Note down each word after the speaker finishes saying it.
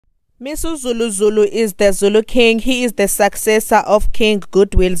Misuzulu Zulu is the Zulu king. He is the successor of King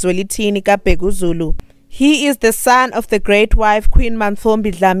Goodwill Swatini Zulu. He is the son of the great wife Queen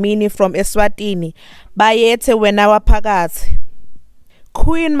Mantfombi Dlamini from Swatini. Bayete wenawa phakathi.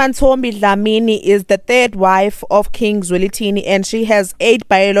 Queen Mantfombi Dlamini is the third wife of King Swatini and she has 8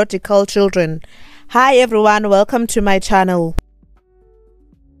 biological children. Hi everyone, welcome to my channel.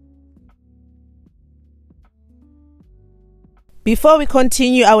 Before we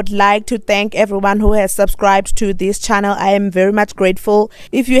continue, I would like to thank everyone who has subscribed to this channel. I am very much grateful.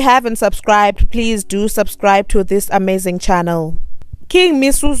 If you haven't subscribed, please do subscribe to this amazing channel. King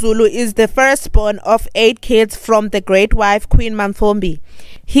Misuzulu is the firstborn of 8 kids from the great wife Queen Mantfombi.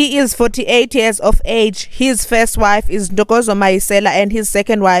 He is 48 years of age. His first wife is Ntokozo Mayisela and his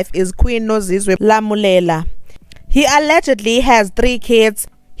second wife is Queen Nozizwe Lamulela. He allegedly has 3 kids.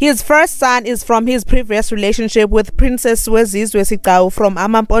 His first son is from his previous relationship with Princess Wezizwe Sigcawu from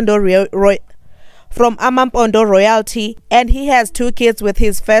Amampondo royalty, and he has 2 kids with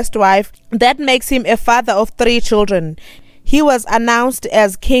his first wife. That makes him a father of 3 children. He was announced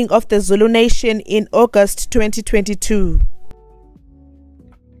as King of the Zulu Nation in August 2022.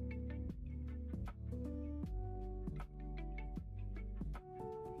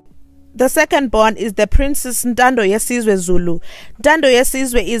 The second born is the Princess Ntando Yesizwe Zulu. Ntando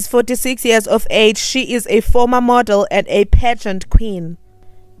Yesizwe is 46 years of age. She is a former model and a pageant queen.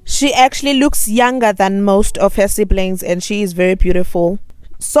 She actually looks younger than most of her siblings and she is very beautiful.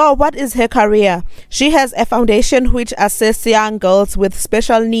 So what is her career? She has a foundation which assists young girls with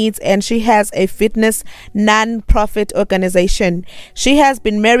special needs and she has a fitness non-profit organization. She has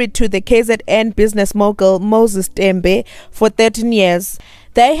been married to the KZN business mogul Moses Tembe for 13 years.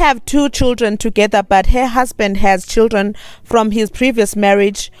 They have 2 children together, but her husband has children from his previous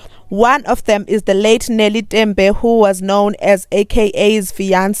marriage. One of them is the late Nelly Tembe, who was known as AKA's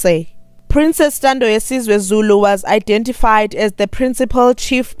fiancé. Princess Ntando Yesizwe Zulu was identified as the principal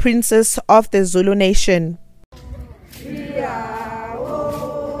chief princess of the Zulu nation.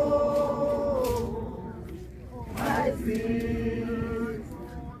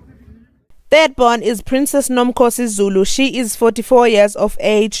 Third born is Princess Nomkhosi Zulu. She is 44 years of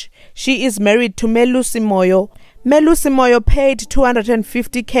age. She is married to Melusi Moyo. Melusi Moyo paid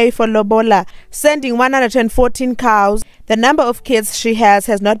 250k for lobola, sending 114 cows. The number of kids she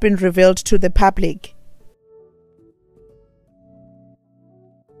has not been revealed to the public.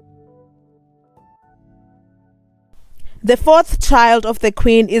 The 4th child of the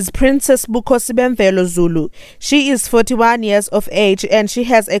queen is Princess Bukhosibemvelo Zulu. She is 41 years of age and she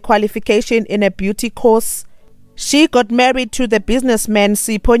has a qualification in a beauty course. She got married to the businessman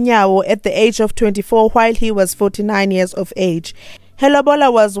Sipho Nyawo at the age of 24 while he was 49 years of age. Her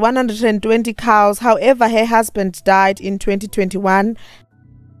lobola was 120 cows. However, her husband died in 2021.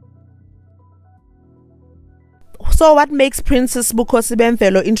 So what makes Princess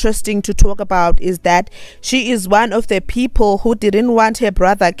Bukhosibemvelo interesting to talk about is that she is one of the people who didn't want her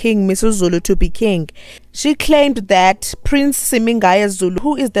brother King Misuzulu to be king. She claimed that Prince Simingaya Zulu,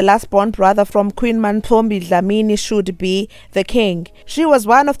 who is the last born brother from Queen Mantfombi Dlamini, should be the king. She was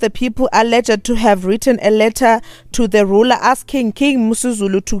one of the people alleged to have written a letter to the ruler asking King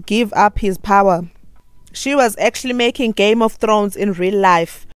Misuzulu to give up his power. She was actually making Game of Thrones in real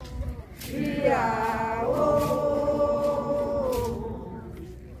life.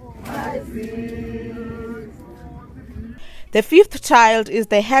 The 5th child is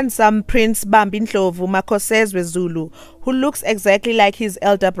the handsome Prince Bambindlovu Makosezwe Zulu, who looks exactly like his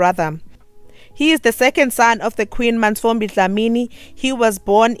elder brother. He is the second son of the Queen Mantfombi Dlamini. He was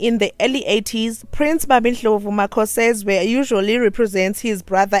born in the early 80s. Prince Bambindlovu Makosezwe usually represents his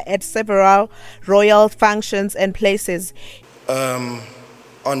brother at several royal functions and places. On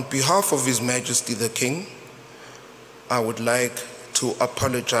behalf of His Majesty the King, I would like to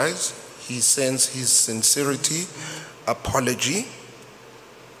apologize. He sends his sincerity apology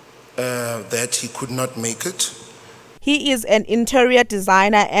that he could not make it. He is an interior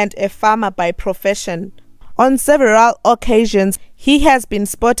designer and a farmer by profession. On several occasions, he has been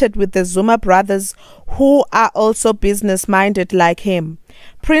spotted with the Zuma brothers, who are also business-minded like him.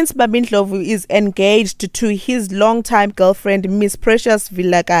 Prince Bambindlovu is engaged to his longtime girlfriend, Miss Precious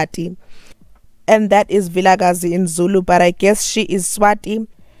Vilakati. And that is Vilakazi in Zulu, but I guess she is Swati.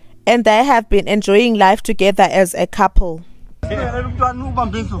 And they have been enjoying life together as a couple.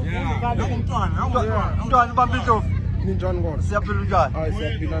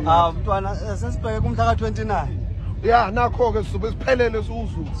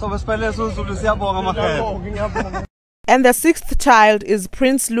 And the sixth child is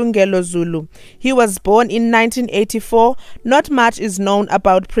Prince Lungelo Zulu. He was born in 1984. Not much is known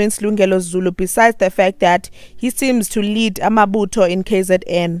about Prince Lungelo Zulu besides the fact that he seems to lead Amabuto in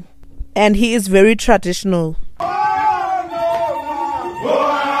KZN. And he is very traditional.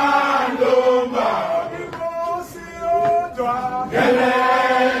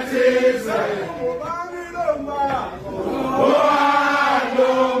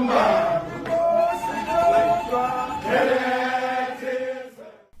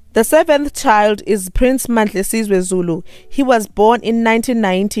 The seventh child is Prince Mantfombi Zulu. He was born in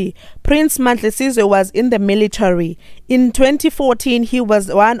 1990. Prince Mantfombi was in the military. In 2014, he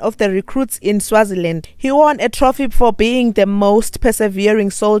was one of the recruits in Swaziland. He won a trophy for being the most persevering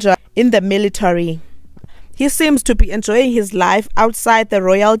soldier in the military. He seems to be enjoying his life outside the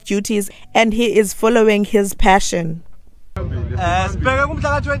royal duties, and he is following his passion.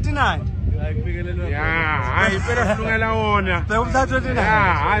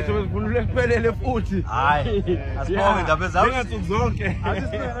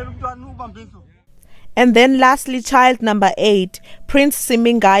 And then lastly, child number 8, Prince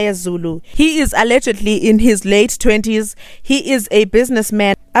Simingaya Zulu. He is allegedly in his late 20s. He is a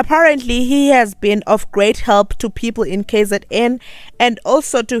businessman. Apparently, he has been of great help to people in KZN and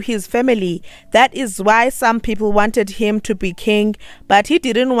also to his family. That is why some people wanted him to be king, but he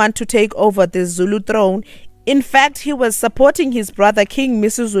didn't want to take over the Zulu throne. In fact, he was supporting his brother King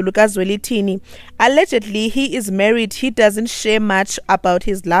Misuzulu Swatini. Allegedly, he is married. He doesn't share much about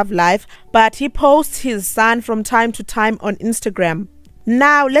his love life, but he posts his son from time to time on Instagram.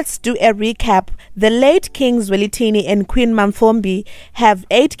 Now let's do a recap. The late King Swatini and Queen Mantfombi have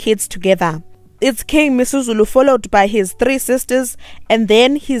 8 kids together. It's King Misuzulu followed by his 3 sisters and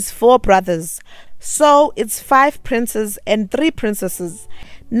then his 4 brothers. So it's 5 princes and 3 princesses.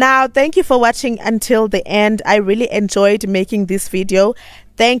 Now, thank you for watching until the end. I really enjoyed making this video.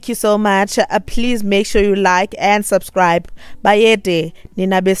 Thank you so much. Please make sure you like and subscribe. Bayede,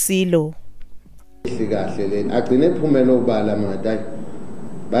 Nina Besilo.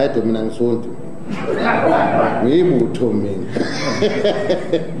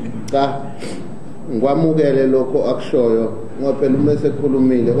 Ngwamukele lokho akushoyo ngophela umese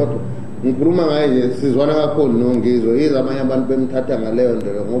khulumile kodwa ngikhuluma ngaye sizwana kakhulu nongizwe yiza abanye abantu bemthatha ngaleyo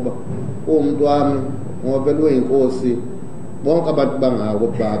ndlela ngoba umuntu wami ngophela uyinkosi bonke abantu bangako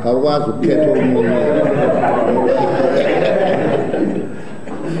bakha ukwazi ukukhetha umuntu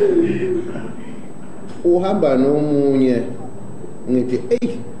uhamba nomunye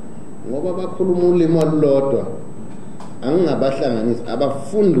ngithi ngoba bakhuluma ulimi olulodwa angingabahlanganisa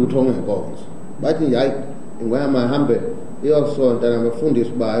abafundi lutho ngenkonzo bathi hayi ngoyama hambe iyosonta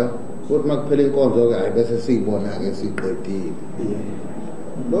nabafundisi bayo ukuthi makuphela inkonzo ke hayi bese siyibona ke siqedile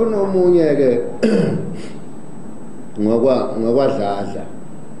lo nomunye ke ngokwadladla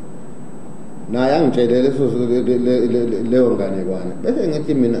naye angitshelele leyo nganekwane bese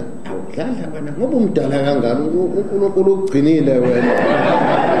ngithi mina awudladla bana ngoba umdala kangani uNkulunkulu ugcinile wena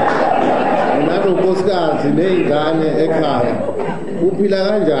nalonkosikazi nezingane ekhaya uphila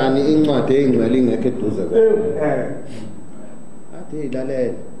kanjani incwadi engcwele ingekho eduze kwayo athi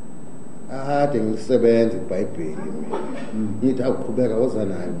ilalela ahade ngisebenza iBhayibheli ngithi awuqhubeka woza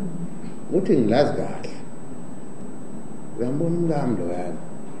nayo uthi ngilazi kahle uyambona umlamlo yana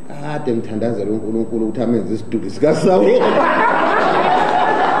ahade ngithandazela uNkulunkulu ukuthi amenze isiduli sikaSawu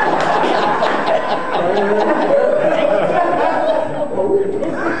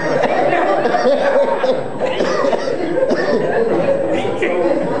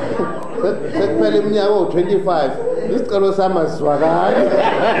sekuphela iminyaka o-25 isicelo sami asizwakali